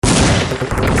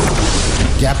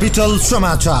Capital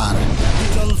Samachar.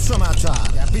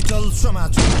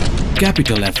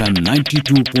 Capital FM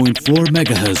 92.4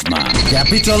 MHz मा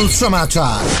Capital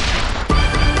Samachar.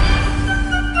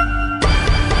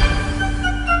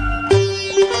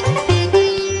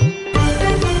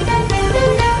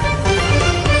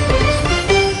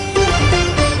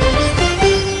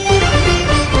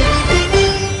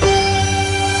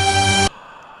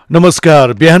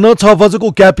 नमस्कार, बिहान 6 बजेको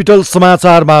क्यापिटल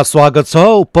समाचारमा स्वागत छ।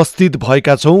 उपस्थित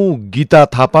भएका छौं गीता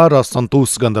थापा र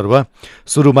सन्तोष गन्धर्व।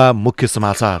 सुरुमा मुख्य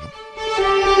समाचार।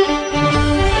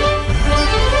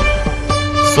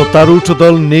 सत्तारूढ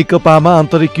दल नेकपामा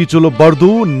आन्तरिक किचुलो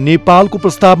बढ्दो, नेपालको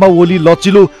प्रस्तावमा ओली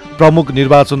लचिलो, प्रमुख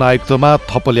निर्वाचन आयुक्तमा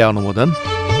थपले अनुमोदन।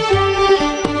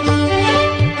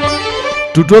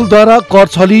 टुटलद्वारा कर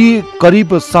छली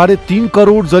करिब 3.5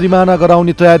 करोड जरिमाना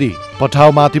गराउने तयारी,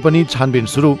 पठाउमाथि पनि छानबिन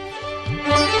सुरु।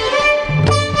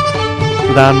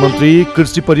 प्रधानमन्त्री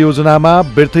कृषि परियोजनामा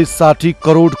व्यर्थै 60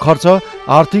 करोड खर्च,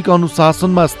 आर्थिक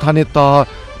अनुशासनमा स्थानीय तह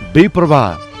बेप्रवाह।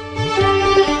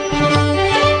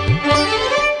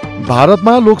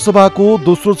 भारतमा लोकसभाको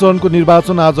दोस्रो चरणको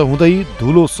निर्वाचन आज हुँदै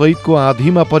धुलो सहितको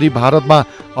आँधीमा परि भारतमा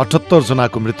 78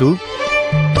 जनाको मृत्यु।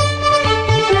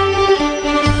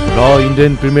 र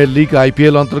इन्डियन प्रिमियर लिग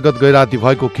आइपिएल अन्तर्गत गैराती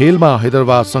भएको खेलमा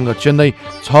हैदराबादसँग चेन्नई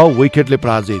 6 विकेटले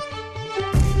पराजित।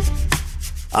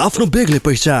 आफ्नो बेग्लै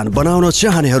पहिचान बनाउन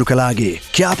चाहनेहरूका लागि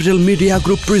capital media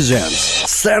group presents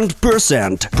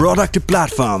 100% productive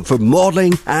platform for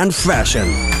modeling and fashion.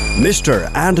 Mr.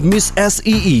 and Miss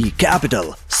SEE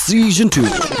Capital Season 2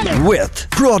 with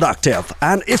productive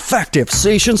and effective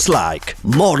sessions like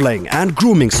modeling and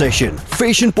grooming session,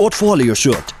 fashion portfolio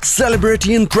shoot,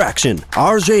 celebrity interaction,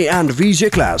 RJ and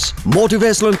VJ class,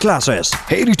 motivational classes,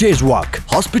 heritage walk,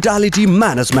 hospitality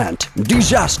management,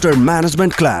 disaster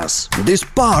management class. This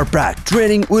power-packed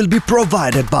training will be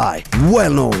provided by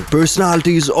well-known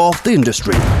personalities of the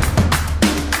industry.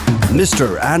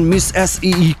 Mr. and Miss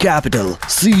SEE Capital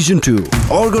Season 2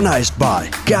 organized by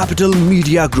Capital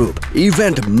Media Group,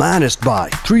 event managed by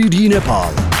 3D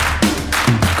Nepal.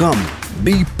 Come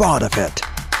be part of it.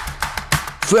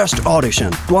 First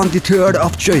audition 23rd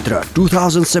of Chaitra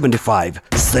 2075,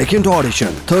 second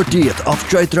audition 30th of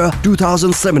Chaitra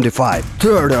 2075,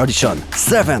 third audition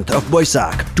 7th of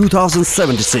Boisak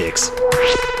 2076.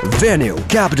 Venue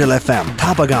Capital FM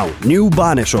Thapagaon, New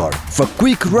Baneshwar. For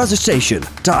quick registration,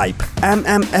 type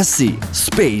MMSC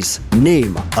space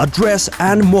name, address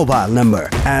and mobile number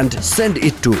and send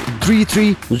it to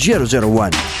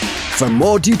 33001. For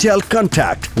more detailed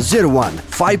contact 01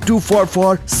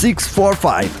 5244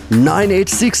 645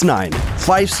 9869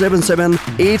 577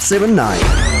 879.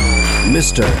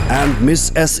 Mr. and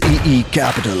Miss SEE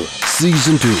Capital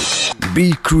Season 2.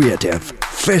 Be creative,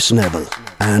 fashionable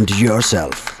and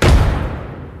yourself.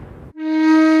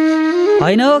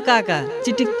 हैन हो काका,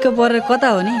 चिटिक्क परेर कता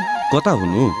हो नि? कता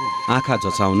हुनु? आँखा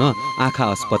जचाउन आँखा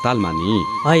अस्पतालमा नि।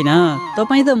 हैन,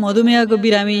 तपाई त मधुमेहको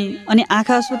बिरामी अनि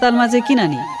आँखा अस्पतालमा चाहिँ किन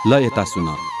नि? ल यता सुन,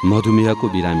 मधुमेहको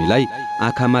बिरामीलाई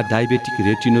आँखामा डायबेटिक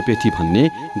रेटिनोपेथी भन्ने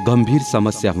गम्भीर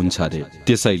समस्या हुन्छ अरे।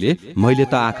 त्यसैले मैले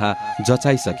त आँखा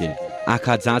जचाइसके।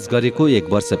 आँखा जाँच गरेको 1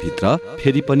 वर्षभित्र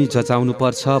फेरि पनि जचाउनु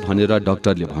पर्छ भनेर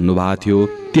डाक्टरले भन्नुभएको थियो।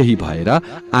 त्यही भएर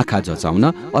आँखा जचाउन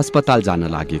अस्पताल जान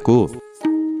लागेको।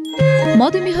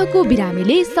 मधुमेहको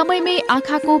बिरामीले समयमै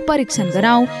आँखाको परीक्षण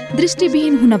गराउँ,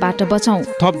 दृष्टिविहीन हुनबाट बचाउँ।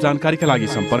 थप जानकारीका लागि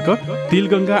सम्पर्क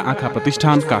तिलगङ्गा आँखा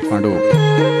प्रतिष्ठान काठमाडौँ।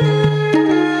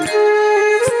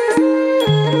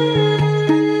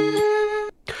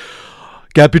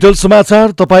 क्यापिटल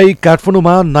समाचार तपाईँ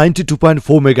काठमाडौँमा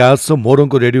 92.4 मेगाहर्ज,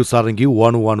 मोरङको रेडियो सारङ्गी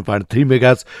 101.3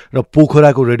 मेगाहर्ज र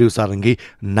पोखराको रेडियो सारङ्गी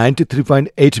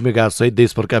 93.8 मेगाहर्ज सहित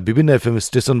देशभरका विभिन्न एफएम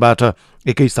स्टेशनबाट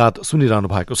एकैसाथ सुनिरहनु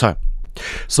भएको छ।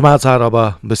 समाचार अब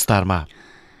विस्तारमा।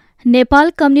 नेपाल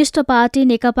कम्युनिस्ट पार्टी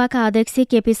नेकपाका अध्यक्ष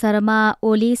केपी शर्मा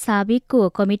ओली साबिकको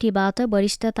कमिटीबाट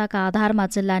वरिष्ठताका आधारमा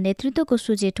जिल्ला नेतृत्वको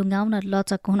सूची टुङ्गाउन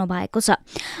लचक हुनुभएको छ।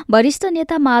 वरिष्ठ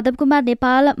नेता माधव कुमार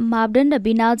नेपाल मापदण्ड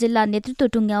बिना जिल्ला नेतृत्व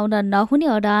टुङ्गाउन नहुने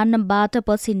अडानबाट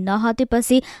पछि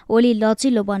नहटेपछि ओली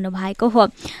लचिलो बन्नु भएको हो।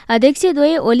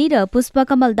 अध्यक्षद्वय ओली र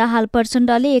पुष्पकमल दाहाल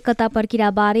प्रचण्डले एकता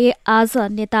प्रक्रियाबारे आज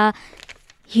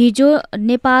हिजो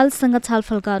नेपालसँग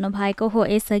छलफल गर्नु भएको हो।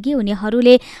 यसअघि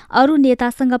उनीहरूले अरू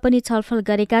नेतासँग पनि छलफल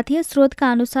गरेका थिए।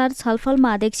 स्रोतका अनुसार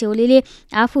छलफलमा अध्यक्ष ओलीले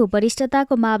आफू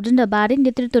वरिष्ठताको मापदण्डबारे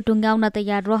नेतृत्व टुङ्गाउन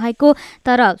तयार रहेको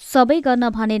तर सबै गर्न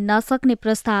भने नसक्ने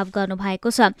प्रस्ताव गर्नुभएको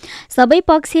छ। सबै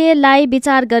पक्षलाई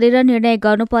विचार गरेर निर्णय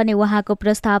गर्नुपर्ने उहाँको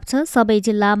प्रस्ताव छ। सबै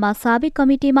जिल्लामा साबिक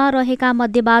कमिटीमा रहेका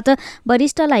मध्येबाट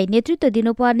वरिष्ठलाई नेतृत्व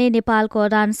दिनुपर्ने नेपालको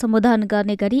अडान सम्बोधन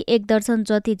गर्ने गरी 1 दर्जन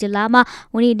जति जिल्लामा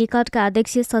उनी निकटका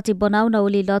अध्यक्ष मुख्य सचिव बनाउन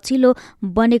ओली लचिलो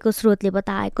बनेको स्रोतले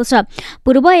बताएको छ।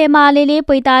 पूर्व एमाले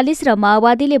 45 र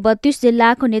माओवादीले 32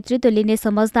 जिल्लाको नेतृत्व लिने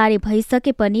समझदारी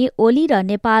भइसके पनि ओली र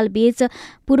नेपाल बीच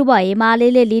पूर्व एमाले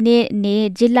लिने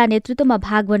जिल्ला नेतृत्वमा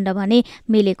भागवण्ड भने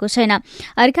मिलेको छैन।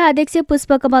 अर्का अध्यक्ष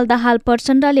पुष्पकमल दाहाल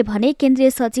प्रचण्डले भने केन्द्रीय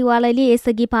सचिवालयले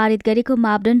यसअघि पारित गरेको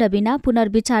मापदण्ड बिना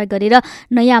पुनर्विचार गरेर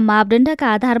नयाँ मापदण्डका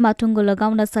आधारमा टुङ्गो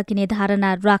लगाउन सकिने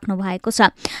धारणा राख्नु भएको छ।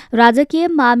 राजकीय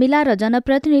मामिला र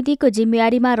जनप्रतिनिधिको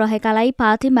जिम्मेवारीमा रहेकालाई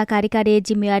पार्टीमा कार्यकारी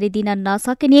जिम्मेवारी दिन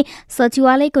नसकिने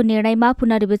सचिवालयको निर्णयमा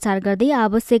पुनर्विचार गर्दै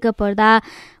आवश्यक पर्दा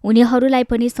उनीहरूलाई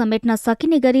पनि समेट्न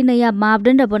सकिने गरी नयाँ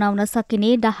मापदण्ड बनाउन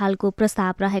सकिने दाहालको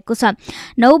प्रस्ताव रहेको छ।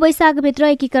 9 वैशाखभित्र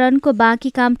एकीकरणको बाँकी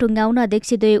काम टुङ्गाउन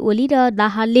अध्यक्षद्वय ओली र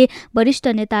दाहालले वरिष्ठ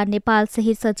नेता नेपाल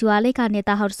सहित सचिवालयका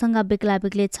नेताहरूसँग बेग्ला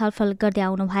बेग्लै छलफल गर्दै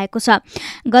आउनु भएको छ।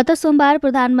 गत सोमबार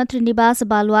प्रधानमन्त्री निवास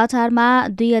बालुवाटारमा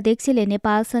 2 अध्यक्षले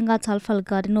नेपालसँग छलफल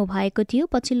गर्नु भएको थियो।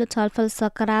 पछिल्लो छलफल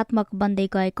सकारात्मक बन्दै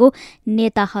गएको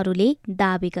नेताहरूले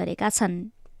दावी गरेका छन्।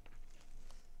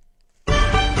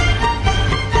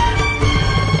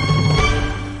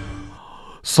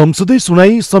 संसदीय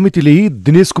सुनाई समितिले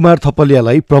दिनेश कुमार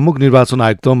थपलियालाई प्रमुख निर्वाचन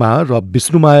आयुक्तमा र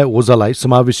विष्णुमाया ओझालाई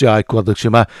समावेशी आयोगको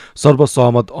अध्यक्षमा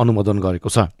सर्वसहमत अनुमोदन गरेको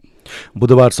छ।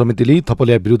 बुधबार समितिले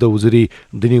थपलिया विरुद्ध उजुरी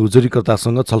दिने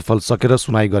उजुरीकर्तासँग छलफल सकेर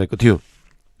सुनाई गरेको थियो।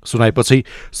 सुनाइपछि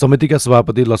समितिका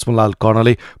सभापति लक्ष्मणलाल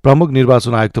कर्णले प्रमुख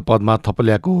निर्वाचन आयुक्त पदमा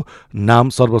थपलियाको नाम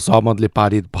सर्वसहमतले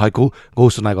पारित भएको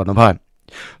घोषणा गर्नुभयो।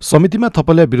 समितिमा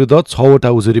थपलिया विरुद्ध 6 वटा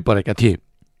उजुरी परेका थिए।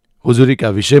 उजुरीका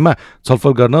विषयमा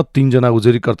छलफल गर्न 3 जना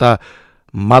उजुरीकर्ता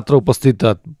मात्र उपस्थित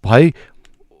भए।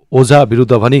 ओझा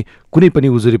विरुद्ध भने कुनै पनि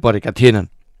उजुरी परेका थिएनन्।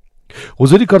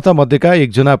 उजुरीकर्ता मध्येका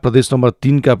 1 जना प्रदेश नम्बर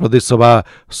 3 का प्रदेशसभा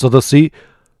सदस्य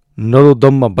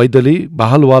नरोदम वैद्यले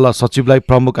बहालवाला सचिवलाई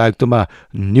प्रमुख आयुक्तमा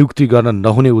नियुक्ति गर्न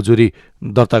नहुने उजुरी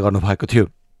दर्ता गर्नुभएको थियो।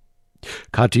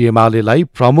 खाटी एमालेलाई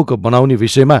प्रमुख बनाउने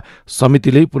विषयमा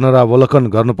समितिले पुनरावलोकन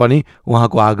गर्नुपर्ने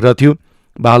उहाँको आग्रह थियो।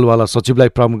 बहालवाला सचिवलाई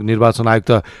प्रमुख निर्वाचन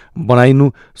आयुक्त बनाइनु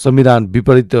संविधान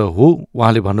विपरीत हो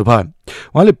उहाँले भन्नुभयो।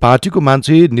 उहाँले पार्टीको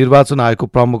मान्छे निर्वाचन आयोगको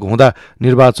प्रमुख हुँदा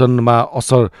निर्वाचनमा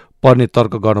असर पर्ने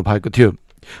तर्क गर्नुभएको थियो।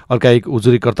 अर्का एक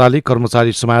उजुरीकर्ताले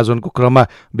कर्मचारी समायोजनको क्रममा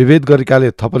विभेद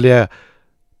गरेकाले थपलिया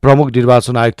प्रमुख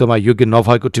निर्वाचन आयुक्तमा योग्य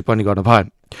नभएको टिप्पणी गर्नुभयो।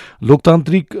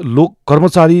 लोकतान्त्रिक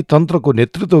कर्मचारी तन्त्रको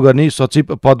नेतृत्व गर्ने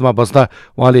सचिव पदमा बस्दा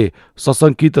उहाँले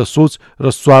सशङ्कित सोच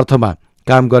र स्वार्थमा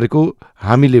काम गरेको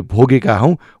हामीले भोगेका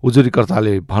हौं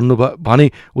उजुरीकर्ताले भने।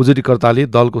 उजुरीकर्ताले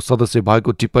दलको सदस्य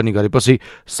भएको टिप्पणी गरेपछि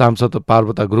सांसद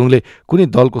पार्वता गुरुङले कुनै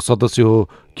दलको सदस्य हो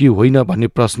कि होइन भन्ने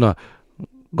प्रश्न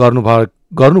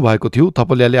गर्नुभएको थियो।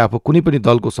 थपलियाले आफू कुनै पनि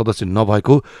दलको सदस्य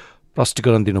नभएको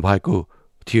स्पष्टीकरण दिनुभएको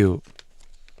थियो।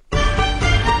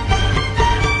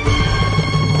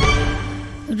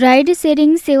 राइड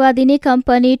सेयरिङ सेवा दिने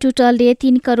कम्पनी टुटलले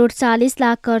 3 करोड 40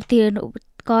 लाख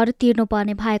कर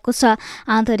तिर्नुपर्ने भएको छ।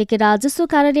 आन्तरिक राजस्व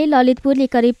कार्यालय ललितपुरले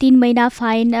करिब 3 महिना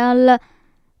फाइनल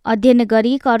अध्ययन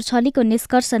गरी कर छलीको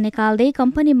निष्कर्ष निकाल्दै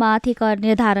कम्पनीमाथि कर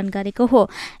निर्धारण गरेको हो।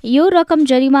 यो रकम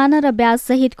जरिमाना र ब्याज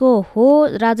सहितको हो।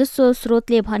 राजस्व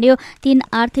स्रोतले भन्यो 3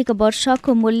 आर्थिक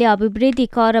वर्षको मूल्य अभिवृद्धि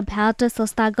कर, भ्याट,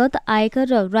 संस्थागत आयकर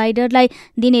र राइडरलाई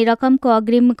दिने रकमको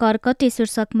अग्रिम कर कति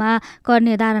शीर्षकमा कर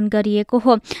निर्धारण गरिएको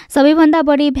हो। सबैभन्दा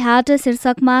बढी भ्याट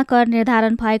शीर्षकमा कर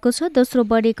निर्धारण भएको छ। दोस्रो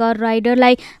बढी कर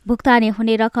राइडरलाई भुक्तानी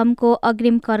हुने रकमको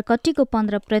अग्रिम कर कतिको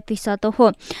 15%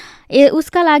 हो।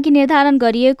 उसका लागि निर्धारण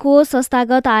गरिएको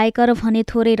संस्थागत आयकर भने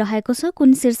थोरै रहेको छ।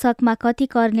 कुन शीर्षकमा कति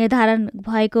कर निर्धारण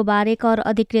भएको बारे कर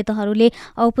अधिकृतहरूले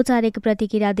औपचारिक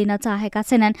प्रतिक्रिया दिन चाहेका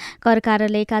छैनन्। कर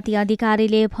कार्यालयका ती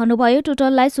अधिकारीले भन्नुभयो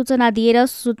टुटललाई सूचना दिएर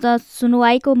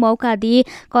सुनवाईको मौका दिए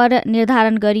कर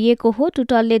निर्धारण गरिएको हो।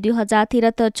 टुटलले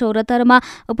 2073-74 मा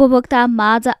उपभोक्ता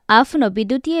माझ आफ्नो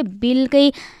विद्युतीय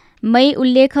बिलकै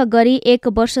उल्लेख गरी 1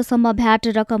 वर्षसम्म भ्याट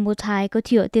रकम उठाएको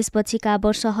थियो। त्यसपछिका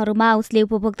वर्षहरूमा उसले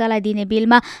उपभोक्तालाई दिने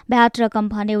बिलमा भ्याट रकम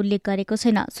भने उल्लेख गरेको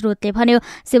छैन। स्रोतले भन्यो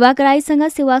सेवाग्राहीसँग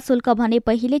सेवा शुल्क भने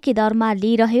पहिलेकै दरमा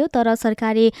लिइरह्यो तर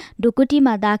सरकारी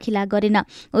ढुकुटीमा दाखिला गरेन।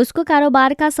 उसको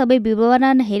कारोबारका सबै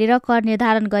विवरण हेरेर कर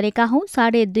निर्धारण गरेका हौं।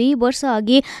 2.5 वर्ष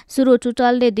अघि सुरु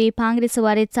टुटलले 2 पाङ्ग्रे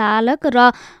सवारी चालक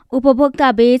र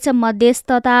उपभोक्ता बीच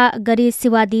मध्यस्थता गरी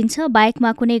सेवा दिन्छ।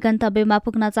 बाइकमा कुनै गन्तव्यमा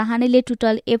पुग्न चाहनेले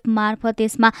टुटल एप मार्फत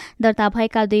यसमा दर्ता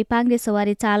भएका 2 पाङ्ग्रे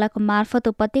सवारी चालक मार्फत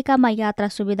उपत्यकामा यात्रा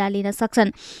सुविधा लिन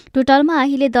सक्छन्। टुटलमा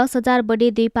अहिले 10,000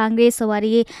 बढी 2 पाङ्ग्रे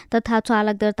सवारी तथा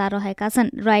चालक दर्ता रहेका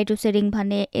छन्। राइड सेयरिङ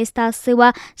भन्ने यस्ता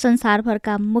सेवा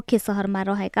संसारभरका मुख्य शहरमा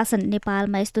रहेका छन्।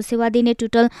 नेपालमा यस्तो सेवा दिने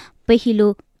टुटल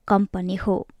पहिलो कम्पनी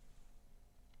हो।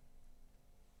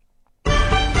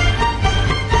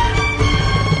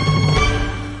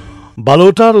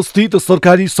 बालोटार स्थित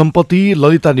सरकारी सम्पत्ति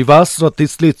ललिता निवास र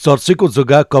त्यसले चर्चेको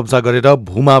जग्गा कब्जा गरेर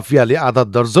भूमाफियाले आधा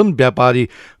दर्जन व्यापारी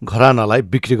घरानालाई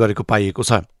बिक्री गरेको पाइएको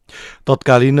छ।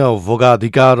 तत्कालीन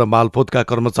भोगाधिकार मालपोतका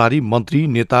कर्मचारी, मन्त्री,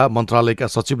 नेता, मन्त्रालयका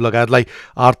सचिव लगायतलाई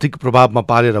आर्थिक प्रभावमा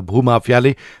पारेर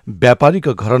भूमाफियाले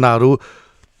व्यापारीका घरानाहरू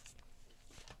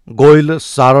गोयल,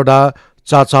 सारडा,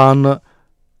 चाचान,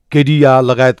 केडिया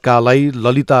लगायतकालाई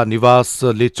ललिता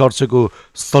निवासले चर्चेको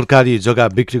सरकारी जग्गा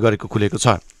बिक्री गरेको खुलेको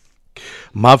छ।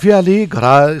 माफियाले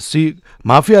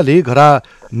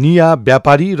घरानिया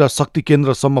व्यापारी र शक्ति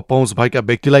केन्द्रसम्म पहुँच भएका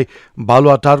व्यक्तिलाई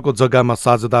बालुवाटारको जग्गामा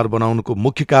साझेदार बनाउनुको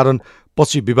मुख्य कारण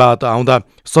पछि विवाद आउँदा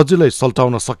सजिलै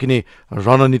सल्टाउन सकिने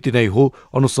रणनीति नै हो,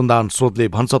 अनुसन्धान स्रोतले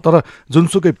भन्छ। तर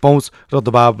जुनसुकै पहुँच र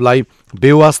दबावलाई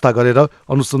बेवास्ता गरेर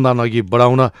अनुसन्धान अघि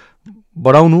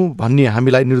बढाउनु भन्ने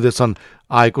हामीलाई निर्देशन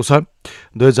आएको छ।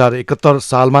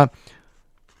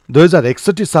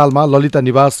 2061 सालमा ललिता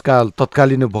निवासका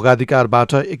तत्कालीन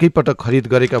भोगाधिकारबाट एकैपटक खरिद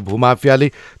गरेका भूमाफियाले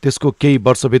त्यसको केही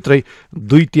वर्षभित्रै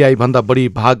 2/3 भन्दा बढी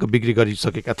भाग बिक्री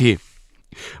गरिसकेका थिए।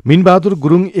 मिनबहादुर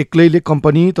गुरुङ एक्लैले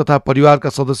कम्पनी तथा परिवारका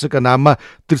सदस्यका नाममा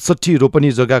 63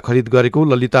 रोपनी जग्गा खरिद गरेको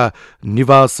ललिता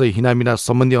निवास हिनामिना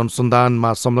सम्बन्धी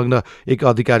अनुसन्धानमा संलग्न एक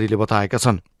अधिकारीले बताएका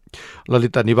छन्।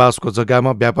 ललिता निवासको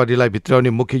जग्गामा व्यापारीलाई भित्राउने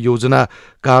मुख्य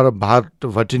योजनाकार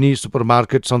भाटभटिनी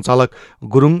सुपरमार्केट सञ्चालक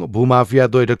गुरुङ,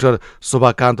 भूमाफियाद्वय डाक्टर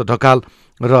शोभाकान्त ढकाल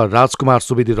र राजकुमार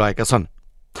सुवेदी रहेका छन्।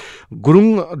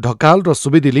 गुरुङ, ढकाल र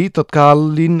सुवेदीले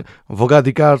तत्कालीन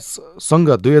भोगाधिकारसँग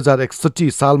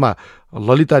 2061 सालमा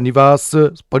ललिता निवास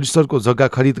परिसरको जग्गा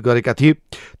खरिद गरेका थिए।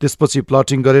 त्यसपछि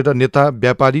प्लटिङ गरेर नेता,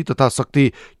 व्यापारी तथा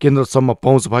शक्ति केन्द्रसम्म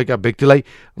पहुँच भएका व्यक्तिलाई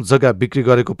जग्गा बिक्री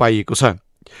गरेको पाइएको छ।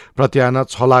 प्रतिआना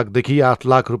 6 लाखदेखि 8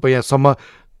 लाख रुपैयाँसम्म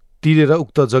तिरेर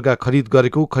उक्त जग्गा खरिद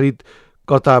गरेको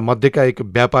खरिदकर्ता मध्येका एक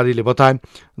व्यापारीले बताए।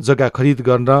 जग्गा खरिद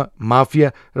गर्न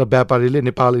माफिया र व्यापारीले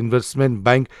Nepal investment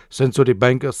bank, century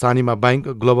bank, Sanima bank,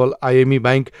 global IME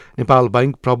bank, Nepal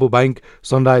bank, Prabhu bank,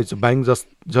 sunrise bank,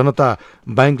 Janata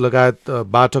bank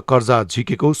लगायतबाट कर्जा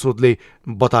झिकेको स्रोतले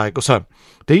बताएको छ।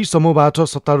 त्यही समूहबाट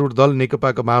सत्तारूढ दल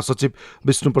नेकपाका महासचिव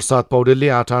विष्णुप्रसाद पौडेलले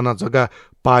 8 आना जग्गा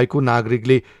पाएको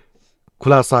नागरिकले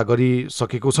खुलासा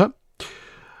गरिसकेको छ।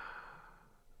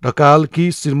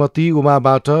 ढकालकी श्रीमती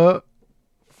उमाबाट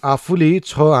आफूले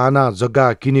 6 आना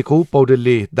जग्गा किनेको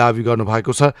पौडेलले दावी गर्नुभएको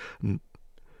छ।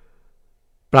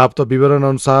 प्राप्त विवरण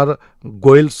अनुसार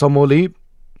गोयल समूहले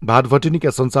भाटभटिनीका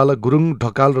सञ्चालक गुरुङ,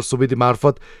 ढकाल र सुवेदी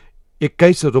मार्फत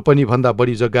 21 रोपनी भन्दा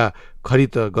बढी जग्गा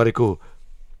खरिद गरेको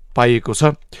पाइएको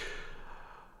छ।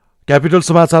 क्यापिटल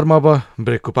समाचारमा अब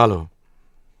ब्रेकको पालो।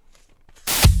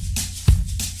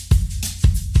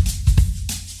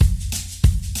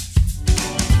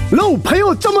 लौ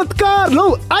भयो चमत्कार, लौ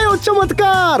आयो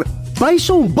चमत्कार,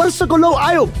 22औं वर्षको लौ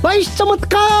आयो 22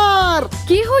 चमत्कार।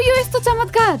 के हो यो यस्तो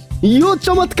चमत्कार? यो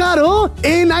चमत्कार हो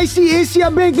एनआईसी एसिया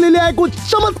ब्याङ्कले ल्याएको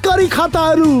चमत्कारी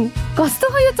खाताहरू।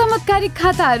 कस्तो हो यो चमत्कारी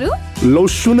खाताहरू? लौ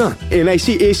सुन,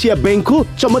 एनआईसी एसिया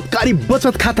ब्याङ्कको चमत्कारी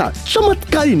बचत खाता,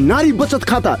 चमत्कारी नारी बचत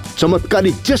खाता,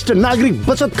 चमत्कारी ज्येष्ठ नागरिक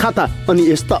बचत खाता अनि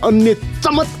यस्ता अन्य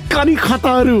चमत्कारी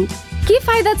खाताहरू। के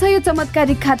फाइदा छ यो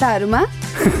चमत्कारी खाताहरूमा?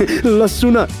 ल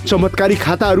सुन, चमत्कारी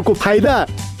खाताहरूको फाइदा: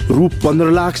 रु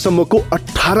 15 लाखसम्मको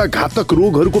 18 घातक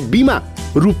रोगहरूको बिमा,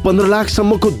 रु 15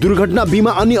 लाखसम्मको दुर्घटना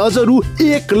बिमा अनि अझ रु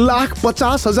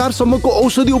 1,50,000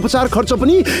 औषधि उपचार खर्च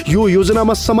पनि यो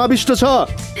योजनामा समाविष्ट छ।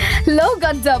 लो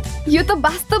गजब, यो त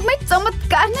वास्तवमै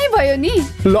चमत्कार नै भयो नि।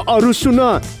 ल अरु सुन,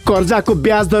 कर्जाको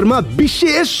ब्याज दरमा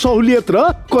विशेष सहुलियत र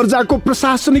कर्जाको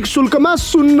प्रशासनिक शुल्कमा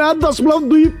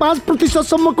 0.25%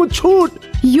 सम्मको छुट।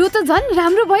 यो त झन्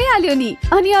राम्रो भइहाल्यो नि।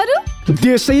 अनि अरु?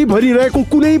 देशैभरि रहेको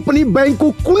कुनै पनि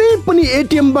ब्याङ्कको कुनै पनि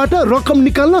एटिएमबाट रकम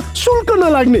निकाल्न शुल्क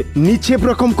नलाग्ने, निक्षेप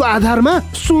रकमको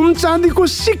आधारमा सुन चाँदीको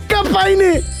सिक्का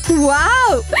पाइने।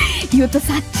 वाउ, यो त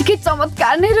साच्चीकै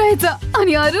चमत्कार नै रहेछ।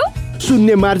 अनि अरु?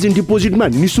 शून्य मार्जिन डिपोजिटमा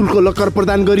निशुल्क लकर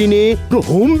प्रदान गरिने र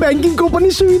होम ब्याङ्किङको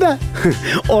पनि सुविधा।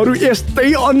 अरु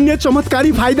यस्तै अन्य चमत्कारी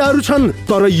फाइदाहरू छन्,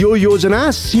 तर यो योजना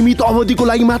सीमित अवधिको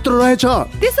लागि मात्र रहेछ।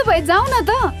 त्यसो भए जाऊ न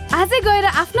त, आजै गएर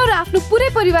आफ्नो र आफ्नो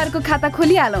पुरै परिवारको खाता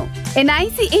खोलिहालौँ।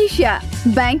 एनआईसी एसिया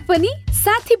ब्याङ्क पनि,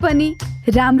 साथी पनि,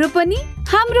 राम्रो पनि,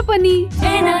 हाम्रो पनि।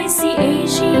 NIC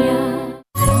Asia.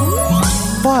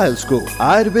 पायल्सको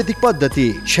आयुर्वेदिक पद्धति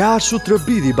 4 सूत्र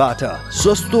विधिबाट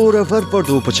सस्तो र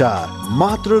भरपर्दो उपचार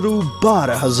मात्र रु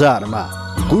 12,000 मा।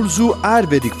 गुर्जु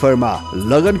आयुर्वेदिक फर्मा,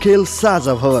 लगनखेल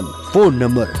साझा भवन। Phone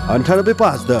number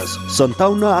 985110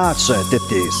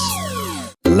 57833।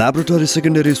 Laboratory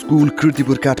secondary school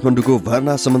Kirtipur काठमाडौँको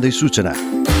भर्ना सम्बन्धी सूचना।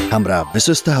 हाम्रा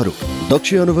विशेषताहरू: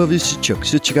 दक्ष अनुभवी शिक्षक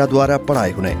शिक्षिकाद्वारा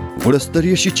पढाइ हुने,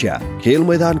 गुणस्तरीय शिक्षा, खेल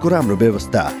मैदानको राम्रो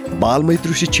व्यवस्था, बाल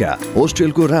मैत्री शिक्षा,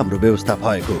 होस्टेलको राम्रो व्यवस्था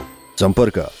भएको,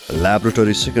 सम्पर्क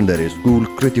laboratory secondary school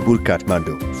Kirtipur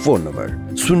Kathmandu. Phone number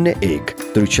 01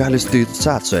 43 30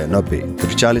 790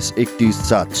 43 31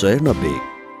 790।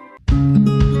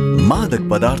 मादक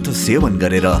पदार्थ सेवन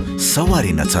गरेर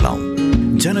सवारी नचलाऊ।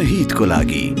 जनहितको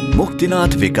लागि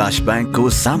मुक्तिनाथ विकास ब्याङ्कको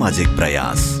सामाजिक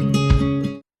प्रयास।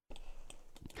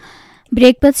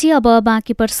 ब्रेकपछि अब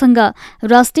बाँकी प्रसङ्ग।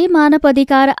 राष्ट्रिय मानव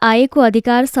अधिकार आयोगको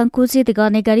अधिकार संकुचित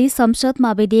गर्ने गरी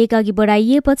संसदमा विधेयक अघि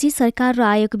बढाइएपछि सरकार र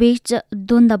आयोगबीच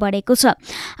द्वन्द्व बढेको छ।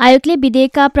 आयोगले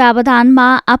विधेयकका प्रावधानमा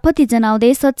आपत्ति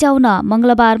जनाउँदै 57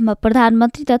 मंगलबार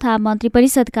प्रधानमन्त्री तथा मन्त्री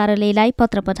परिषद कार्यालयलाई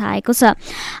पत्र पठाएको छ।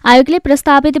 आयोगले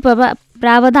प्रस्तावित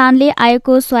प्रावधानले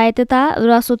आयोगको स्वायत्तता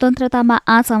र स्वतन्त्रतामा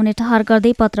आँच आउने ठहर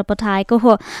गर्दै पत्र पठाएको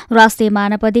हो। राष्ट्रिय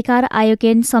मानव अधिकार आयोग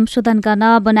ऐन संशोधन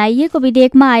गर्न बनाइएको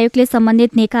विधेयकमा आयोगले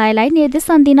सम्बन्धित निकायलाई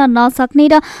निर्देशन दिन नसक्ने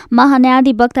र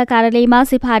महान्यायाधिवक्ता कार्यालयमा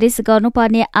सिफारिस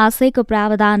गर्नुपर्ने आशयको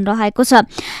प्रावधान रहेको छ।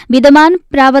 विद्यमान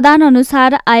प्रावधान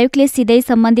अनुसार आयोगले सिधै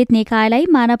सम्बन्धित निकायलाई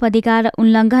मानव अधिकार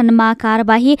उल्लङ्घनमा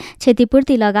कारबाही,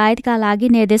 क्षतिपूर्ति लगायतका लागि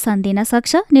निर्देशन दिन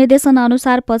सक्छ। निर्देशन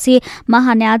अनुसार पछि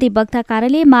महान्यायाधिवक्ता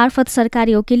कार्यालय मार्फत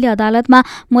सरकारी वकिलले अदालतमा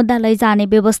मुद्दा लैजाने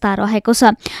व्यवस्था रहेको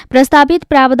छ। प्रस्तावित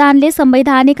प्रावधानले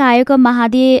संवैधानिक आयोग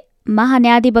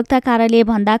महान्यायाधिवक्ता कार्यालय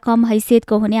भन्दा कम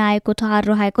हैसियतको हुने आयोगको ठहर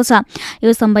रहेको छ।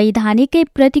 यो संवैधानिकै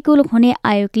प्रतिकूल हुने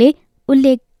आयोगले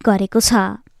उल्लेख गरेको छ।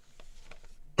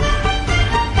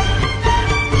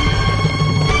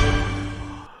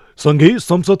 सँगै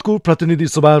संसदको प्रतिनिधि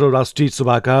सभा र राष्ट्रिय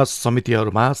सभाका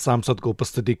समितिहरूमा सांसदको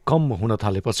उपस्थिति कम हुन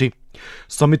थालेपछि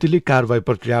समितिले कारबाही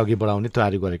प्रक्रिया अघि बढाउने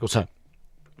तयारी गरेको छ।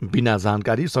 बिना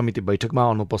जानकारी समिति बैठकमा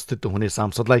अनुपस्थित हुने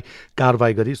सांसदलाई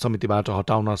कारबाही गरी समितिबाट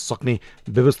हटाउन सक्ने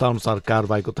व्यवस्था अनुसार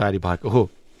कारबाहीको तयारी भएको हो।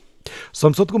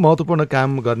 संसदको महत्वपूर्ण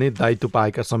काम गर्ने दायित्व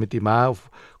पाएका समितिमा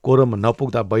कोरम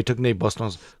नपुग्दा बैठक नै बस्न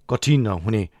कठिन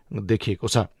हुने देखिएको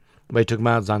छ।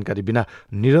 बैठकमा जानकारी बिना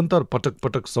निरन्तर पटक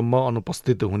पटकसम्म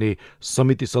अनुपस्थित हुने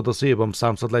समिति सदस्य एवं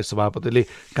सांसदलाई सभापतिले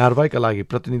कारबाहीका लागि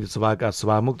प्रतिनिधि सभाका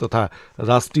सभामुख तथा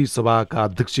राष्ट्रिय सभाका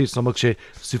अध्यक्ष समक्ष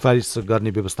सिफारिस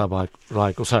गर्ने व्यवस्था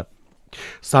रहेको छ।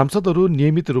 सांसदहरू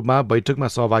नियमित रूपमा बैठकमा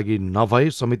सहभागी नभए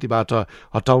समितिबाट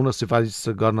हटाउन सिफारिस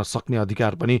गर्न सक्ने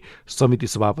अधिकार पनि समिति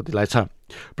सभापतिलाई छ।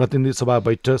 प्रतिनिधि सभा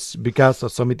बैठक विकास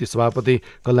समिति सभापति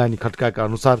कल्याणी खड्काका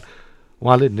अनुसार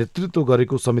उहाँले नेतृत्व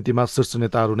गरेको समितिमा शीर्ष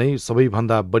नेताहरू नै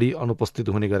सबैभन्दा बढी अनुपस्थित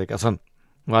हुने गरेका छन्।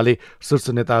 उहाँले शीर्ष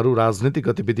नेताहरू राजनीतिक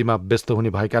गतिविधिमा व्यस्त हुने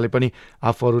भएकाले पनि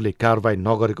आफूहरूले कारबाही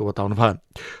नगरेको बताउनुभयो।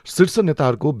 शीर्ष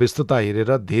नेताहरूको व्यस्तता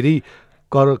हेरेर धेरै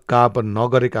करकाप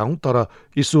नगरेका हुँ, तर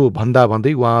यसो भन्दा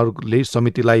भन्दै उहाँहरूले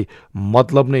समितिलाई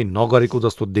मतलब नै नगरेको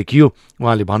जस्तो देखियो।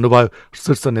 उहाँले भन्नुभयो,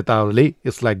 शीर्ष नेताहरूले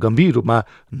यसलाई गम्भीर रूपमा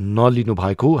नलिनु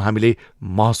भएको हामीले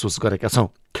महसुस गरेका छौँ।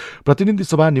 प्रतिनिधि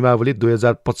सभा नियमावली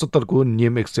 2075 को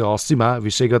नियम 180 मा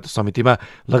विषयगत समितिमा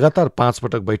लगातार 5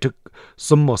 पटक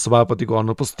बैठकसम्म सभापतिको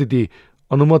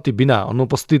अनुमति बिना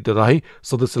अनुपस्थित रहे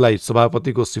सदस्यलाई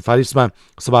सभापतिको सिफारिसमा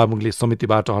सभामुखले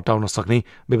समितिबाट हटाउन सक्ने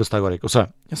व्यवस्था गरेको छ।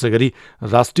 यसैगरी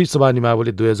राष्ट्रिय सभा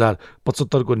नियमावली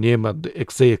 2075 को नियम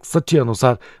 161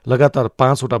 अनुसार लगातार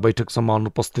 5 वटा बैठकसम्म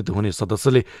अनुपस्थित हुने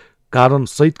सदस्यले कारण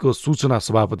सहितको सूचना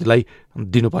सभापतिलाई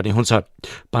दिनुपर्ने हुन्छ।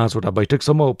 5 वटा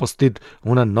बैठकसम्म उपस्थित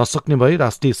हुन नसक्ने भए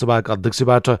राष्ट्रिय सभाका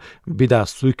अध्यक्षबाट विदा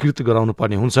स्वीकृत गराउनु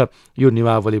पर्ने हुन्छ।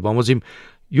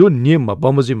 यो नियम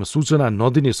बमोजिम सूचना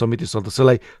नदिने समिति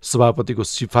सदस्यलाई सभापतिको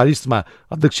सिफारिसमा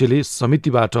अध्यक्षले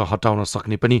समितिबाट हटाउन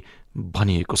सक्ने पनि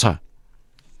भनिएको छ।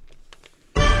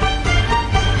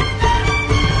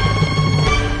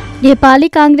 नेपाली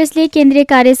कांग्रेसले केन्द्रीय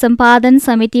कार्य सम्पादन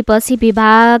समितिपछि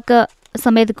विभाग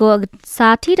समेतको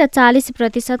 60 र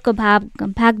 40% को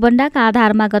भागबण्डाका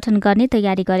आधारमा गठन गर्ने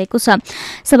तयारी गरेको छ।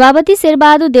 सभापति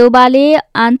शेरबहादुर देउवाले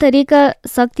आन्तरिक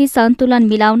शक्ति सन्तुलन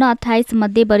मिलाउन 28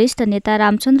 मध्ये वरिष्ठ नेता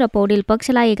रामचन्द्र पौडेल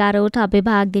पक्षलाई 11 वटा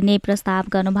विभाग दिने प्रस्ताव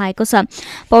गर्नुभएको छ।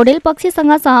 पौडेल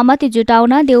पक्षसँग सहमति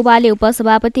जुटाउन देउवाले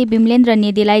उपसभापति विमलेन्द्र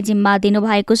निधिलाई जिम्मा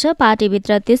दिनुभएको छ।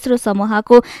 पार्टीभित्र तेस्रो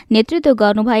समूहको नेतृत्व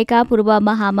गर्नुभएका पूर्व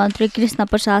महामन्त्री कृष्ण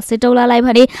प्रसाद सिटौलालाई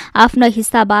भने आफ्नो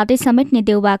हिस्साबाटै समेट्ने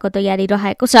देउवाको तयारी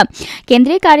रहेको छ।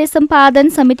 केन्द्रीय कार्य सम्पादन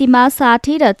समितिमा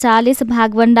 60 र 40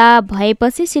 भागबण्डा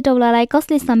भएपछि सिटौलालाई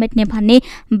कसले समेट्ने भन्ने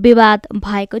विवाद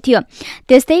भएको थियो।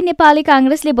 त्यस्तै नेपाली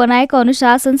कांग्रेसले बनाएको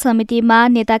अनुशासन समितिमा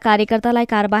नेता कार्यकर्तालाई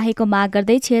कारबाहीको माग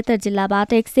गर्दै 76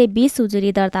 जिल्लाबाट 120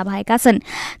 उजुरी दर्ता भएका छन्।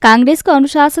 कांग्रेसको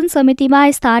अनुशासन समितिमा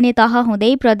स्थानीय तह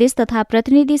हुँदै प्रदेश तथा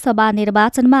प्रतिनिधि सभा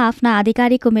निर्वाचनमा आफ्ना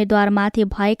आधिकारिक उम्मेद्वारमाथि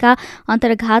भएका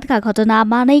अन्तर्घातका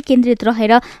घटनामा नै केन्द्रित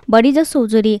रहेर बढीजसो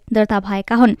उजुरी दर्ता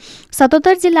भएका हुन्।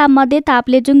 77 जिल्लामध्ये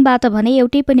ताप्लेजुङबाट भने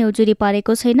एउटै पनि उजुरी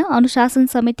परेको छैन। अनुशासन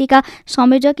समितिका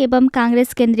संयोजक एवं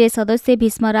कांग्रेस केन्द्रीय सदस्य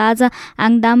भीष्मराज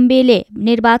आङदाम्बेले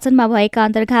निर्वाचनमा भएका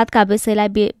अन्तर्घातका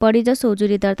विषयलाई बढीजसो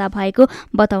उजुरी दर्ता भएको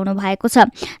बताउनु भएको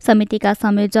छ। समितिका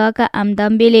संयोजक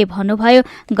आङदाम्बेले भन्नुभयो,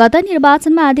 गत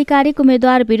निर्वाचनमा आधिकारिक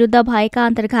उम्मेद्वार विरुद्ध भएका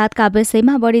अन्तर्घातका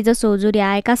विषयमा बढीजसो उजुरी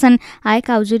आएका छन्।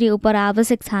 आएका उजुरी उप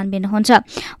आवश्यक छानबिन हुन्छ।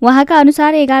 उहाँका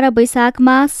अनुसार 11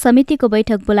 वैशाखमा समितिको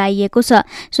बैठक बोलाइएको छ।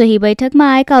 सोही बैठकमा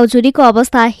आएका उजुरीको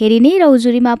अवस्था हेरिने र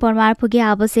उजुरीमा प्रमाण पुगे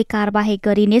आवश्यक कार्यवाही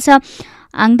गरिनेछ।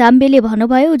 आङदाम्बेले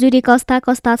भन्नुभयो, उजुरी कस्ता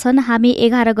कस्ता छन् हामी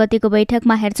 11 गतेको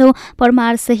बैठकमा हेर्छौं।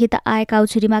 प्रमाण सहित आएका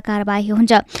उजुरीमा कार्यवाही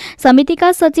हुन्छ।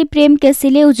 समितिका सचिव प्रेम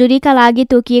केसीले उजुरीका लागि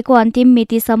तोकिएको अन्तिम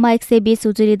मितिसम्म 120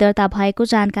 उजुरी दर्ता भएको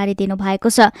जानकारी दिनुभएको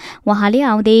छ। उहाँले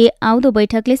आउँदो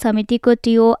बैठकले समितिको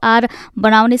टीओआर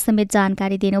बनाउने समेत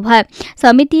जानकारी दिनुभयो।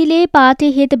 समितिले पार्टी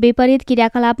हित विपरीत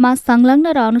क्रियाकलापमा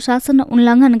संलग्न र अनुशासन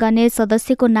उल्लङ्घन गर्ने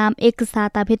सदस्यको नाम एक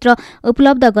साताभित्र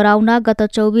उपलब्ध गराउन गत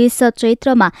 24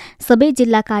 चैत्रमा सबै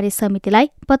जिल्ला कार्य समितिलाई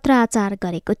पत्राचार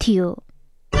गरेको थियो।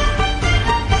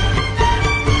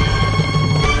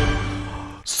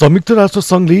 संयुक्त राष्ट्र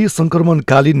संघले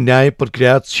संक्रमणकालीन न्याय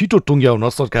प्रक्रिया छिटो टुङ्ग्याउन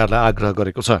सरकारलाई आग्रह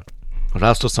गरेको छ।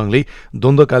 राष्ट्रसंघले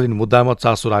द्वन्द्वकालीन मुद्दामा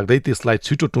चासो राख्दै त्यसलाई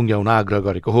छिटो टुङ्ग्याउन आग्रह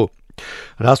गरेको हो।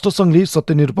 राष्ट्रसंघले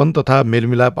सत्यनिरूपण तथा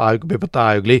मेलमिलाप आयोग बेपत्ता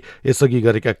आयोगले यसअघि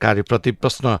गरेका कार्यप्रति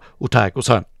प्रश्न उठाएको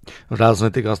छ।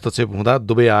 राजनैतिक हस्तक्षेप हुँदा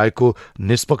दुवै आयोगको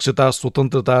निष्पक्षता,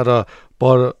 स्वतन्त्रता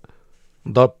र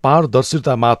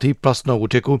पारदर्शितामाथि प्रश्न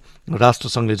उठेको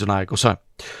राष्ट्रसंघले जनाएको छ।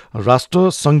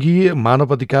 राष्ट्रसंघीय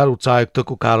मानवाधिकार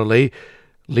उच्चायुक्तको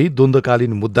कार्यालयले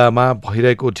द्वन्द्वकालीन मुद्दामा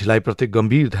भइरहेको ढिलाइप्रति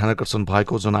गम्भीर ध्यानाकर्षण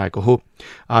भएको जनाएको हो।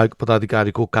 आयोग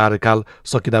पदाधिकारीको कार्यकाल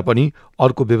सकिँदा पनि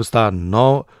अर्को व्यवस्था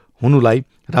नहुनुलाई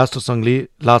राष्ट्रसंघले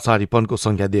लाचारीपनको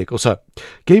संज्ञा दिएको छ।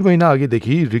 केही महिना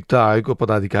अघिदेखि रिक्त आयोगको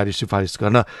पदाधिकारी सिफारिस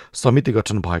गर्न समिति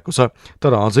गठन भएको छ,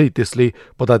 तर अझै त्यसले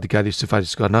पदाधिकारी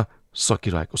सिफारिस गर्न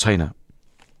सकिरहेको छैन।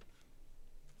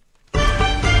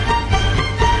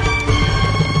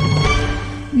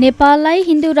 नेपाललाई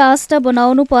हिन्दू राष्ट्र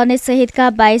बनाउनु पर्ने सहितका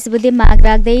 22 बुँदे माग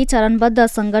राख्दै चरणबद्ध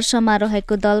संघर्षमा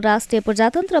रहेको दल राष्ट्रिय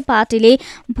प्रजातन्त्र पार्टीले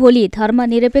भोलि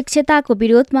धर्मनिरपेक्षताको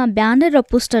विरोधमा ब्यानर र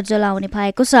पोस्टर जलाउने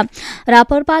भएको छ।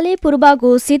 रापरपाले पूर्व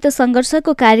घोषित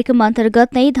संघर्षको कार्यक्रम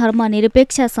अन्तर्गत नै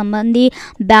धर्मनिरपेक्ष सम्बन्धी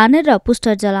ब्यानर र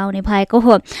पोस्टर जलाउने भएको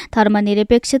हो।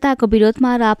 धर्मनिरपेक्षताको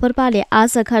विरोधमा रापरपाले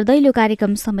आज खरदैलो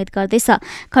कार्यक्रम समेत गर्दैछ।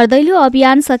 खरदैलो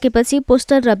अभियान सकेपछि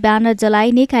पोस्टर र ब्यानर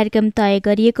जलाइने कार्यक्रम तय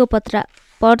गरिएको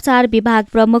प्रचार विभाग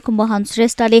प्रमुख मोहन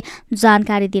श्रेष्ठले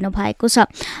जानकारी दिनुभएको छ।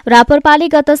 रापरपाले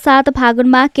गत 7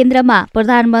 फागुनमा केन्द्रमा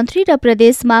प्रधानमन्त्री र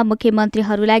प्रदेशमा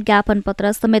मुख्यमन्त्रीहरूलाई ज्ञापन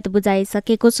पत्र समेत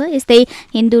बुझाइसकेको छ। यस्तै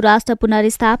हिन्दू राष्ट्र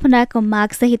पुनर्स्थापनाको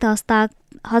मागसहित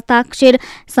हस्ताक्षर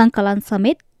संकलन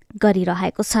समेत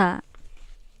गरिरहेको छ।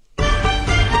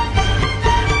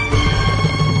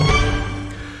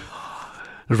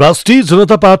 राष्ट्रिय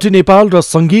जनता पार्टी नेपाल र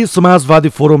संघीय समाजवादी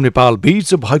फोरम नेपाल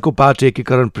बीच भएको पार्टी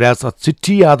एकीकरण प्रयास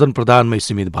चिठी आदान प्रदानमै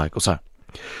सीमित भएको छ।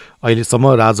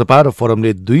 अहिलेसम्म राजपा र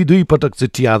फोरमले दुई पटक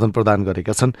चिठी आदान प्रदान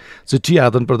गरेका छन्। चिठी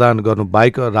आदान प्रदान गर्नु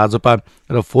बाहेक राजपा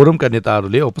र फोरमका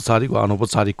नेताहरूले औपचारिक वा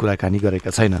अनौपचारिक कुराकानी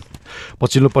गरेका छैनन्।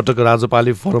 पछिल्लो पटक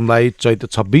राजपाले फोरमलाई चैत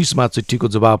 26 मा चिठीको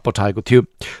जवाब पठाएको थियो।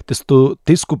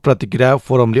 त्यसको प्रतिक्रिया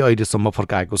फोरमले अहिलेसम्म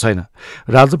फर्काएको छैन।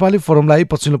 राजपाले फोरमलाई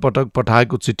पछिल्लो पटक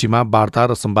पठाएको चिठीमा वार्ता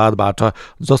र संवादबाट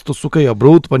जस्तो सुकै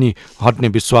अवरोध पनि हट्ने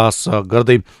विश्वास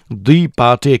गर्दै दुई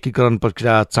पार्टी एकीकरण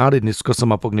प्रक्रिया चाँडै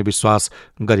निष्कर्षमा पुग्ने विश्वास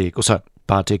गरिएको छ।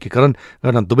 पार्टी एकीकरण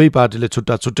गर्न दुवै पार्टीले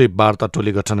छुट्टा छुट्टै वार्ता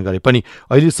टोली गठन गरे पनि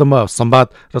अहिलेसम्म संवाद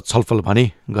र छलफल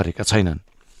भने गरेका छैनन्।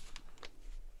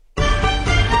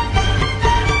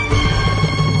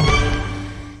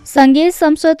 संघीय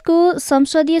संसदको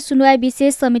संसदीय सुनवाई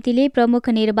विशेष समितिले प्रमुख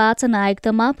निर्वाचन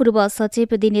आयुक्तमा पूर्व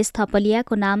सचिव दिनेश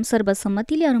थपलियाको नाम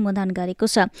सर्वसम्मतिले अनुमोदन गरेको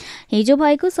छ। हिजो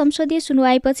भएको संसदीय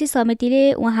सुनवाईपछि समितिले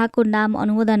उहाँको नाम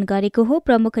अनुमोदन गरेको हो।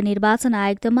 प्रमुख निर्वाचन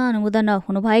आयुक्तमा अनुमोदन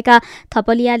हुनुभएका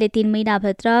थपलियाले 3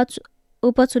 महिनाभित्र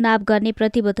उपचुनाव गर्ने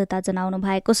प्रतिबद्धता जनाउनु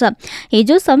भएको छ।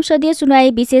 हिजो संसदीय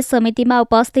सुनवाई विशेष समितिमा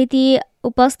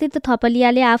उपस्थित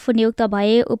थपलियाले आफू नियुक्त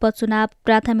भए उपचुनाव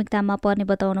प्राथमिकतामा पर्ने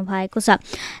बताउनु भएको छ।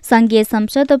 संघीय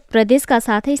संसद प्रदेशका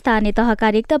साथै स्थानीय तहका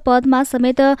रिक्त पदमा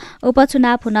समेत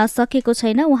उपचुनाव हुन सकेको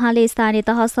छैन। उहाँले स्थानीय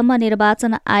तहसम्म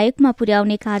निर्वाचन आयोगमा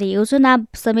पुर्याउने कार्ययोजना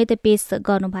समेत पेश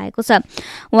गर्नुभएको छ।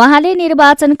 उहाँले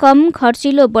निर्वाचन कम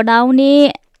खर्चिलो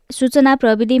बनाउने, सूचना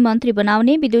प्रविधि मन्त्री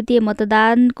बनाउने, विद्युतीय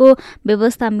मतदानको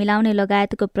व्यवस्था मिलाउने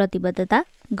लगायतको प्रतिबद्धता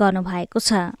गर्नुभएको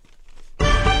छ।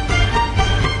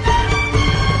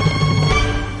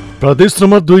 प्रदेश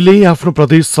नम्बर 2 ले आफ्नो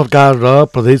प्रदेश सरकार र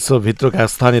प्रदेशभित्रका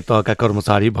स्थानीय तहका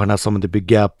कर्मचारी भर्ना सम्बन्धी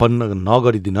विज्ञापन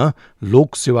नगरिदिन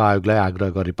लोक सेवा आयोगलाई आग्रह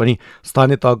गरे पनि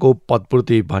स्थानीय तहको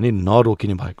पदपूर्ति भने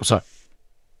नरोकिने भएको छ।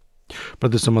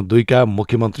 प्रदेश नम्बर 2 का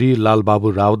मुख्यमन्त्री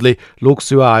लालबाबु राउतले लोक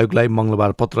सेवा आयोगलाई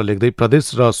मंगलबार पत्र लेख्दै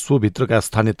प्रदेश र सोभित्रका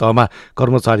स्थानीय तहमा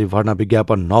कर्मचारी भर्ना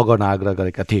विज्ञापन नगर्न आग्रह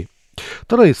गरेका थिए।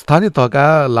 तर स्थानीय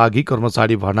तहका लागि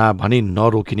कर्मचारी भर्ना भने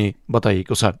नरोकिने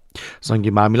बताइएको छ। संघीय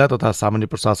मामिला तथा सामान्य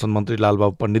प्रशासन मन्त्री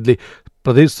लालबाबु पण्डितले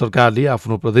प्रदेश सरकारले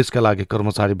आफ्नो प्रदेशका लागि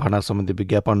कर्मचारी भर्ना सम्बन्धी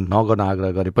विज्ञापन नगर्न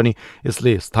आग्रह गरे पनि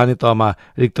यसले स्थानीय तहमा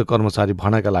रिक्त कर्मचारी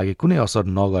भर्नाका लागि कुनै असर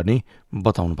नगर्ने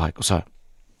बताउनु भएको छ।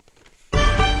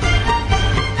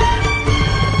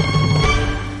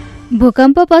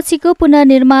 भूकम्पपछिको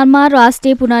पुनर्निर्माणमा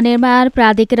राष्ट्रिय पुनर्निर्माण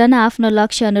प्राधिकरण आफ्नो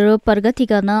लक्ष्य अनुरूप प्रगति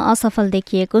गर्न असफल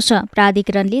देखिएको छ।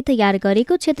 प्राधिकरणले तयार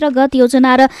गरेको क्षेत्रगत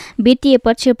योजना र वित्तीय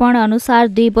प्रक्षेपण अनुसार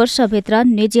 2 वर्षभित्र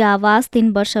निजी आवास,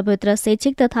 3 वर्षभित्र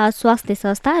शैक्षिक तथा स्वास्थ्य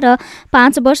संस्था र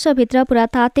 5 वर्षभित्र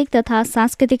पुरातात्विक तथा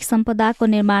सांस्कृतिक सम्पदाको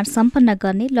निर्माण सम्पन्न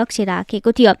गर्ने लक्ष्य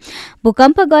राखेको थियो।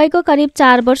 भूकम्प गएको करिब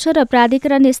 4 वर्ष र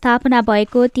प्राधिकरण स्थापना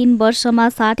भएको 3 वर्षमा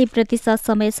 60%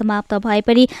 समय समाप्त भए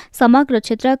पनि समग्र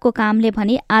क्षेत्रको कामले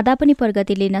भने आधा पनि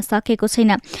प्रगति लिन सकेको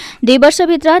छैन। 2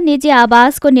 वर्षभित्र निजी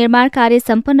आवासको निर्माण कार्य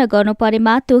सम्पन्न गर्नु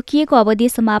परेमा तोकिएको अवधि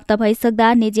समाप्त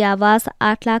भइसक्दा निजी आवास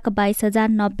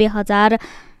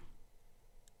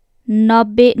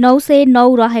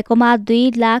 8,22,909 रहेकोमा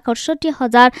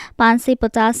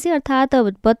 2,68,585 अर्थात्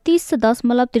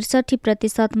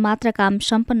 32.63% मात्र काम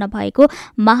सम्पन्न भएको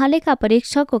महालेखा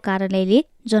परीक्षकको कार्यालयले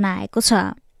जनाएको छ।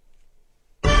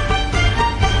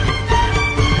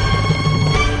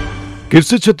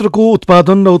 कृषि क्षेत्रको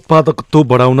उत्पादन र उत्पादकत्व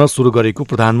बढाउन सुरु गरेको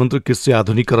प्रधानमन्त्री कृषि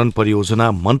आधुनिकीकरण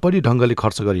परियोजना मनपरी ढंगले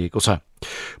खर्च गरिएको छ।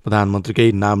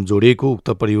 प्रधानमन्त्रीकै नाम जोडिएको उक्त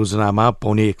परियोजनामा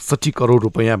पौने 61 करोड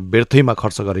रुपैयाँ व्यर्थैमा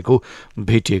खर्च गरेको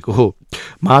भेटिएको हो।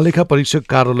 महालेखा परीक्षक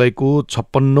कार्यालयको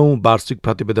 56औं वार्षिक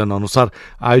प्रतिवेदन अनुसार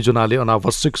आयोजनाले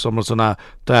अनावश्यक संरचना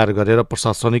तयार गरेर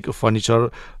प्रशासनिक फर्निचर,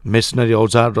 मेसिनरी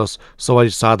औजार र सवारी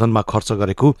साधनमा खर्च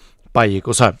गरेको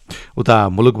पाइएको छ। उता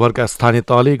मुलुकभरका स्थानीय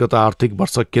तहले गत आर्थिक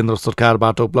वर्ष केन्द्र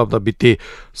सरकारबाट उपलब्ध वित्तीय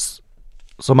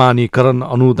समानीकरण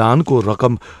अनुदानको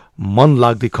रकम मन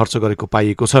लाग्दै खर्च गरेको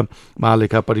पाइएको छ।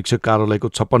 महालेखा परीक्षक कार्यालयको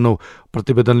 56औं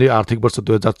प्रतिवेदनले आर्थिक वर्ष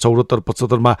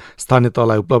 2074-75 मा स्थानीय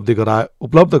तहलाई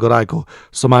उपलब्ध गराएको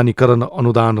समानीकरण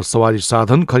अनुदान र सवारी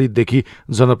साधन खरिददेखि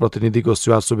जनप्रतिनिधिको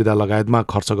सेवा सुविधा लगायतमा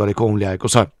खर्च गरेको औँल्याएको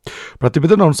छ।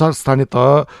 प्रतिवेदन अनुसार स्थानीय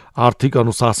तह आर्थिक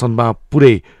अनुशासनमा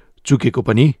पुरै चुकेको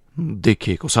पनि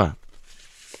देखिएको छ।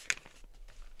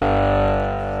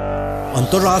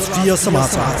 अन्तर्राष्ट्रिय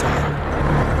समाचार।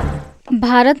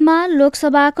 भारतमा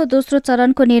लोकसभाको दोस्रो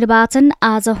चरणको निर्वाचन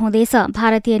आज हुँदैछ।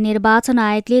 भारतीय निर्वाचन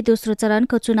आयोगले दोस्रो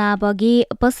चरणको चुनाव अघि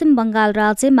पश्चिम बंगाल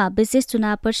राज्यमा विशेष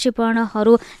चुनाव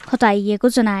प्रक्षेपणहरू खटाइएको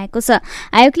जनाएको छ।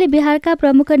 आयोगले बिहारका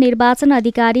प्रमुख निर्वाचन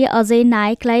अधिकारी अजय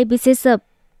नायकलाई विशेष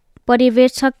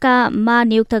पर्यवेक्षकमा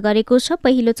नियुक्त गरेको छ।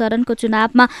 पहिलो चरणको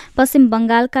चुनावमा पश्चिम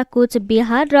बंगालका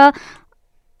कोचबिहार र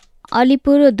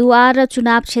अलिपुरद्वार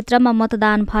चुनाव क्षेत्रमा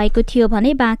मतदान भएको थियो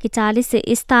भने बाँकी 40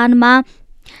 स्थानमा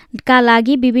का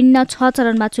लागि विभिन्न 6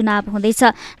 चरणमा चुनाव हुँदैछ।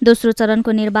 दोस्रो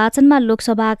चरणको निर्वाचनमा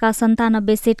लोकसभाका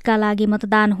 97 सिटका लागि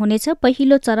मतदान हुनेछ।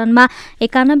 पहिलो चरणमा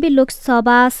 91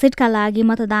 लोकसभा सिटका लागि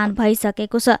मतदान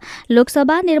भइसकेको छ।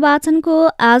 लोकसभा निर्वाचनको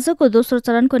आजको दोस्रो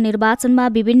चरणको निर्वाचनमा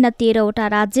विभिन्न 13 वटा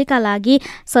राज्यका लागि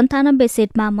 97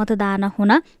 सिटमा मतदान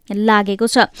हुन लागेको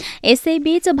छ।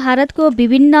 यसैबीच भारतको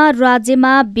विभिन्न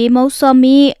राज्यमा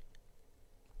बेमौसमी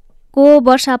को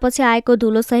वर्षापछि आएको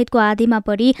धुलो सहितको आँधीमा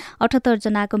परि 78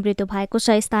 जनाको मृत्यु भएको छ।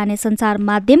 स्थानीय सञ्चार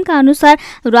माध्यमका अनुसार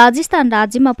राजस्थान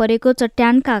राज्यमा परेको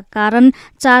चट्यानका कारण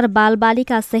 4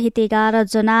 बालबालिका सहित 11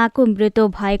 जनाको मृत्यु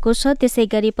भएको छ।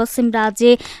 त्यसैगरी पश्चिम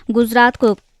राज्य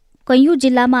गुजरातको कैयौं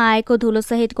जिल्लामा आएको धुलो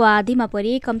सहितको आँधीमा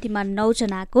परि कम्तीमा 9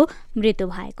 जनाको मृत्यु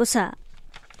भएको छ।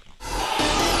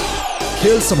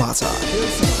 खेल समाचार।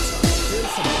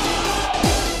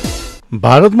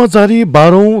 भारतमा जारी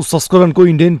 12औं संस्करणको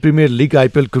इन्डियन प्रिमियर लिग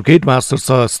आइपिएल क्रिकेटमा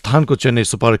शीर्ष स्थानको चेन्नई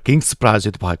सुपर किङ्स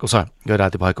पराजित भएको छ।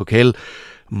 गैराती भएको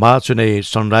खेलमा चेन्नई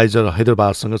सनराइजर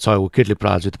हैदराबादसँग 6 विकेटले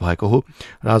पराजित भएको हो।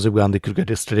 राजीव गान्धी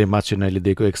क्रिकेट स्टेडियममा चेन्नईले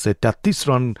दिएको 133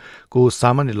 रनको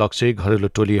सामान्य लक्ष्य घरेलु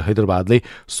टोली हैदराबादले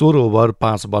 16 ओभर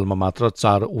 5 बलमा मात्र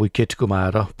 4 विकेट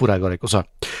गुमाएर पूरा गरेको छ।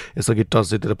 यसअघि टस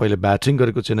जितेर पहिले ब्याटिङ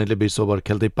गरेको चेन्नईले 20 ओभर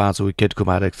खेल्दै 5 विकेट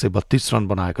गुमाएर 132 रन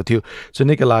बनाएको थियो।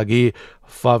 चेन्नईका लागि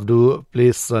फाफडु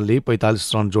प्लेसले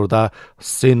 45 रन जोड्दा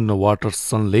सेन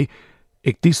वाटरसनले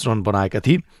 31 रन बनाएका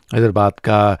थिए।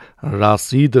 हैदराबादका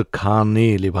राशिद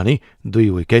खानेले भने 2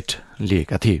 विकेट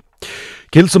लिएका थिए।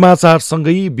 खेल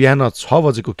समाचारसँगै बिहान 6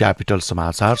 बजेको क्यापिटल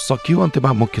समाचार सकियो।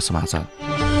 अन्त्यमा मुख्य समाचार।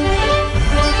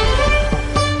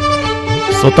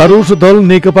 सत्तारूढ दल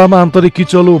नेकपामा आन्तरिक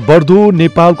किचलो बढ्दो,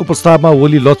 नेपालको प्रस्तावमा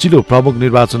ओली लचिलो प्रमुख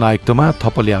निर्वाचन आयुक्तमा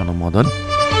थपले अनुमोदन।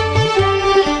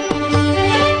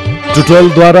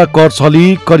 टुटलद्वारा कर छली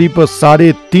करिब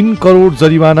 3.5 करोड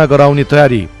जरिवाना गराउने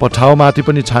तयारी, पठाउमाथि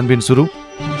पनि छानबिन सुरु।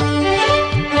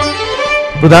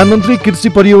 प्रधानमन्त्री कृषि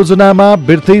परियोजनामा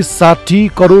बिर्थे 60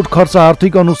 करोड खर्च,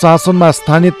 आर्थिक अनुशासनमा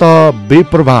स्थानीय तह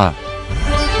बेप्रभाव।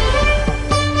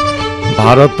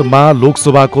 भारतमा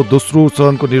लोकसभाको दोस्रो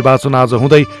चरणको निर्वाचन आज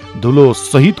हुँदै धुलो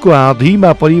सहितको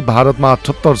आँधीमा परि भारतमा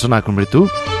 78 जनाको मृत्यु।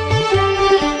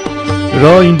 र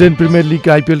Indian Premier League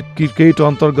IPL cricket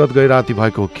अन्तर्गत गैराती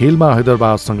भएको खेलमा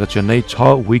हैदराबादसँग चेन्नई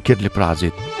 6 विकेटले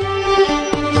पराजित।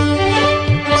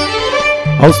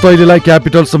 हवस् त अहिलेलाई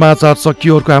क्यापिटल समाचार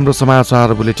सकियो। अर्को हाम्रो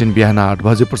समाचार बुलेटिन बिहान 8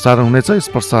 बजे प्रसारण हुनेछ। यस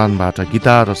प्रसारणबाट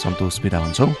गीता र सन्तोष बिदा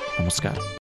हुन्छौँ। नमस्कार।